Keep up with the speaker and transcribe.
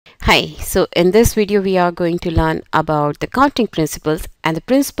Hi, so in this video we are going to learn about the counting principles, and the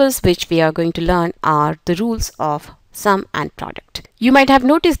principles which we are going to learn are the rules of sum and product. You might have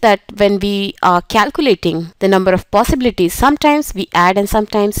noticed that when we are calculating the number of possibilities, sometimes we add and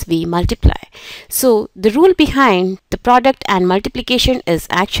sometimes we multiply. So the rule behind the product and multiplication is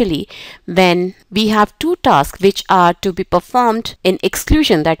actually when we have two tasks which are to be performed in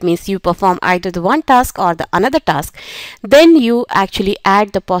exclusion, that means you perform either the one task or the another task, then you actually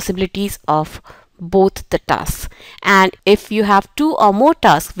add the possibilities of both the tasks. And if you have two or more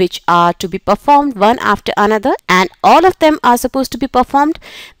tasks which are to be performed one after another and all of them are supposed to be performed,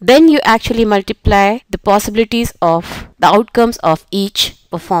 then you actually multiply the possibilities of the outcomes of each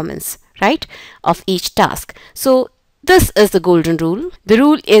performance, right, of each task. So this is the golden rule. The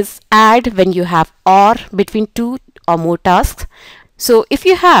rule is add when you have or between two or more tasks. So if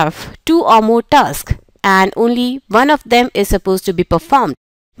you have two or more tasks and only one of them is supposed to be performed,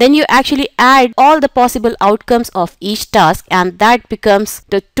 then you actually add all the possible outcomes of each task, and that becomes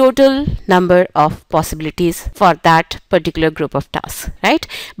the total number of possibilities for that particular group of tasks, right?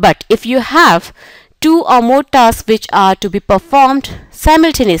 But if you have two or more tasks which are to be performed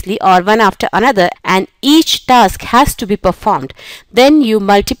simultaneously or one after another, and each task has to be performed, then you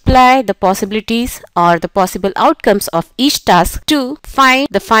multiply the possibilities or the possible outcomes of each task to find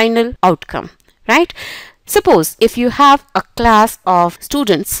the final outcome, right? Suppose if you have a class of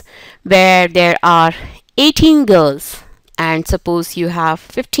students where there are 18 girls and suppose you have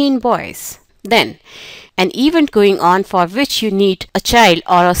 15 boys, then an event going on for which you need a child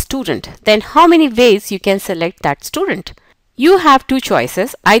or a student, then how many ways you can select that student? You have two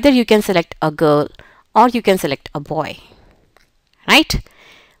choices. Either you can select a girl or you can select a boy, right?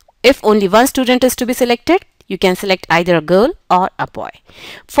 If only one student is to be selected, you can select either a girl or a boy.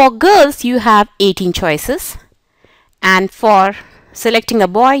 For girls, you have 18 choices, and for selecting a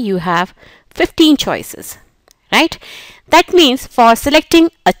boy, you have 15 choices, right? That means for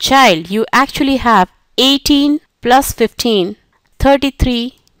selecting a child, you actually have 18 plus 15,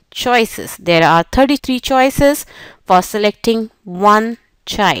 33 choices. There are 33 choices for selecting one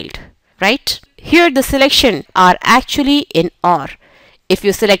child, right? Here the selection are actually in OR. If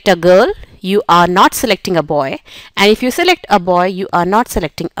you select a girl, you are not selecting a boy, and if you select a boy, you are not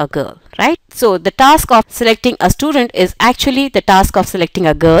selecting a girl, right? So the task of selecting a student is actually the task of selecting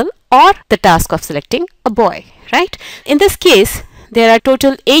a girl or the task of selecting a boy, right? In this case, there are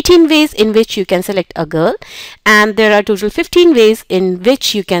total 18 ways in which you can select a girl, and there are total 15 ways in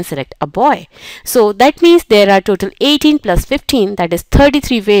which you can select a boy. So that means there are total 18 plus 15, that is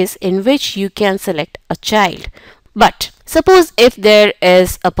 33 ways in which you can select a child. But suppose if there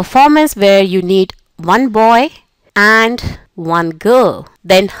is a performance where you need one boy and one girl,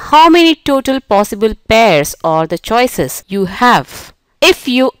 then how many total possible pairs or the choices you have? If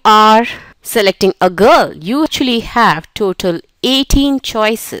you are selecting a girl, you actually have total 18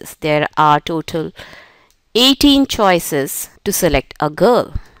 choices. There are total 18 choices to select a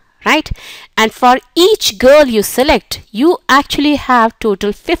girl, right? And for each girl you select, you actually have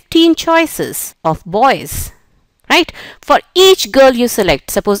total 15 choices of boys, right? For each girl you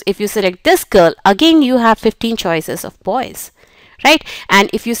select, suppose if you select this girl, again you have 15 choices of boys, right? And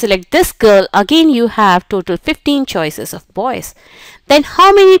if you select this girl, again you have total 15 choices of boys. Then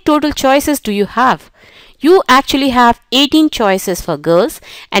how many total choices do you have? You actually have 18 choices for girls,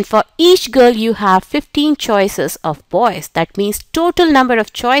 and for each girl you have 15 choices of boys. That means total number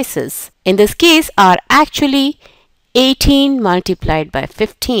of choices in this case are actually 18 multiplied by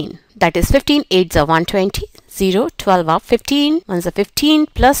 15. That is 15 8s are 120, 0, 12 are 15, 1s are 15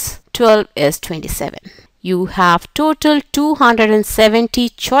 plus 12 is 27. You have total 270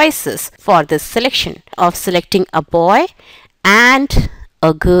 choices for this selection of selecting a boy and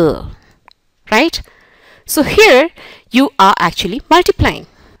a girl, right? So here you are actually multiplying.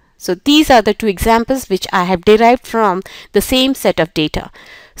 So these are the two examples which I have derived from the same set of data.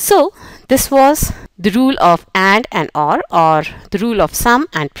 So this was the rule of AND and OR the rule of sum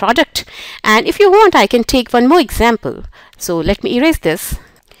and product. And if you want, I can take one more example. So let me erase this.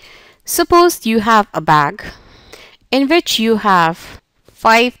 Suppose you have a bag in which you have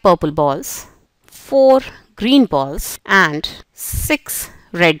 5 purple balls, 4 green balls and 6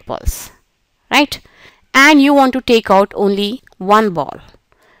 red balls, right? And you want to take out only one ball.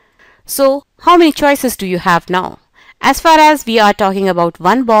 So how many choices do you have now? As far as we are talking about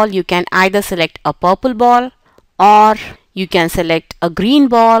one ball, you can either select a purple ball, or you can select a green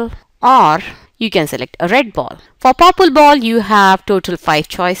ball, or you can select a red ball. For purple ball, you have total 5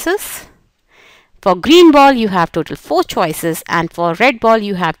 choices. For green ball, you have total 4 choices, and for red ball,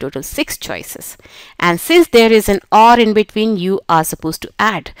 you have total 6 choices. And since there is an or in between, you are supposed to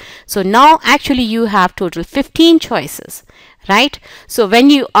add. So now actually you have total 15 choices, right? So when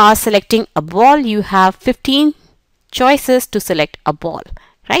you are selecting a ball, you have 15 choices to select a ball,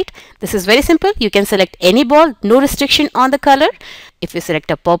 right? This is very simple. You can select any ball, no restriction on the color. If you select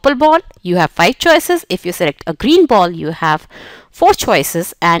a purple ball, you have 5 choices. If you select a green ball, you have 4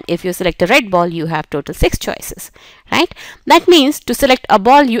 choices. And if you select a red ball, you have total 6 choices, right? That means to select a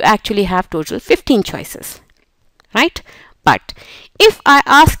ball, you actually have total 15 choices, right? But if I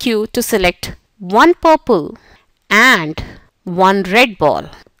ask you to select one purple and one red ball,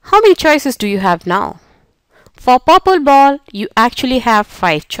 how many choices do you have now? For purple ball, you actually have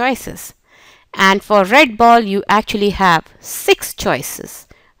 5 choices. And for red ball, you actually have 6 choices,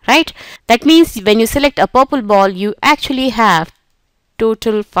 right? That means when you select a purple ball, you actually have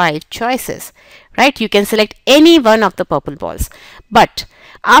total 5 choices, right? You can select any one of the purple balls. But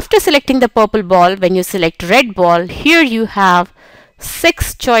after selecting the purple ball, when you select red ball, here you have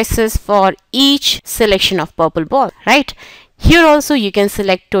 6 choices for each selection of purple ball, right? Here also you can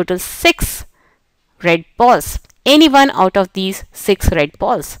select total 6 red balls, any one out of these 6 red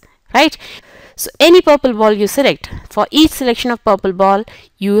balls, right? So any purple ball you select, for each selection of purple ball,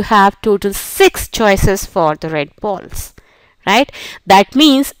 you have total 6 choices for the red balls, right? That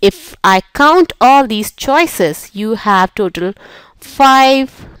means if I count all these choices, you have total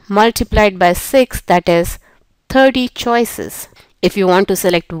 5 multiplied by 6, that is 30 choices if you want to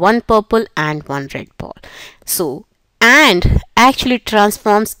select one purple and one red ball. So and actually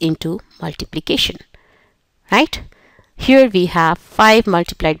transforms into multiplication, right? Here we have 5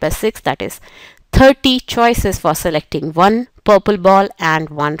 multiplied by 6, that is 30 choices for selecting one purple ball and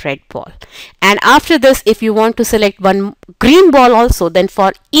one red ball. And after this, if you want to select one green ball also, then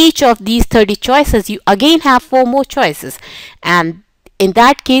for each of these 30 choices, you again have 4 more choices. And in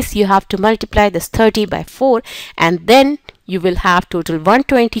that case, you have to multiply this 30 by 4, and then you will have total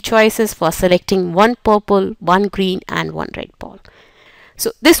 120 choices for selecting one purple, one green and one red ball.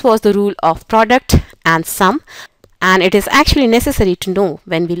 So this was the rule of product and sum, and it is actually necessary to know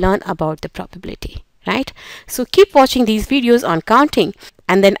when we learn about the probability, right? So keep watching these videos on counting,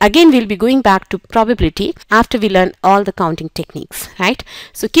 and then again we'll be going back to probability after we learn all the counting techniques, right?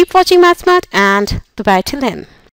 So keep watching Maths Smart, and bye-bye till then.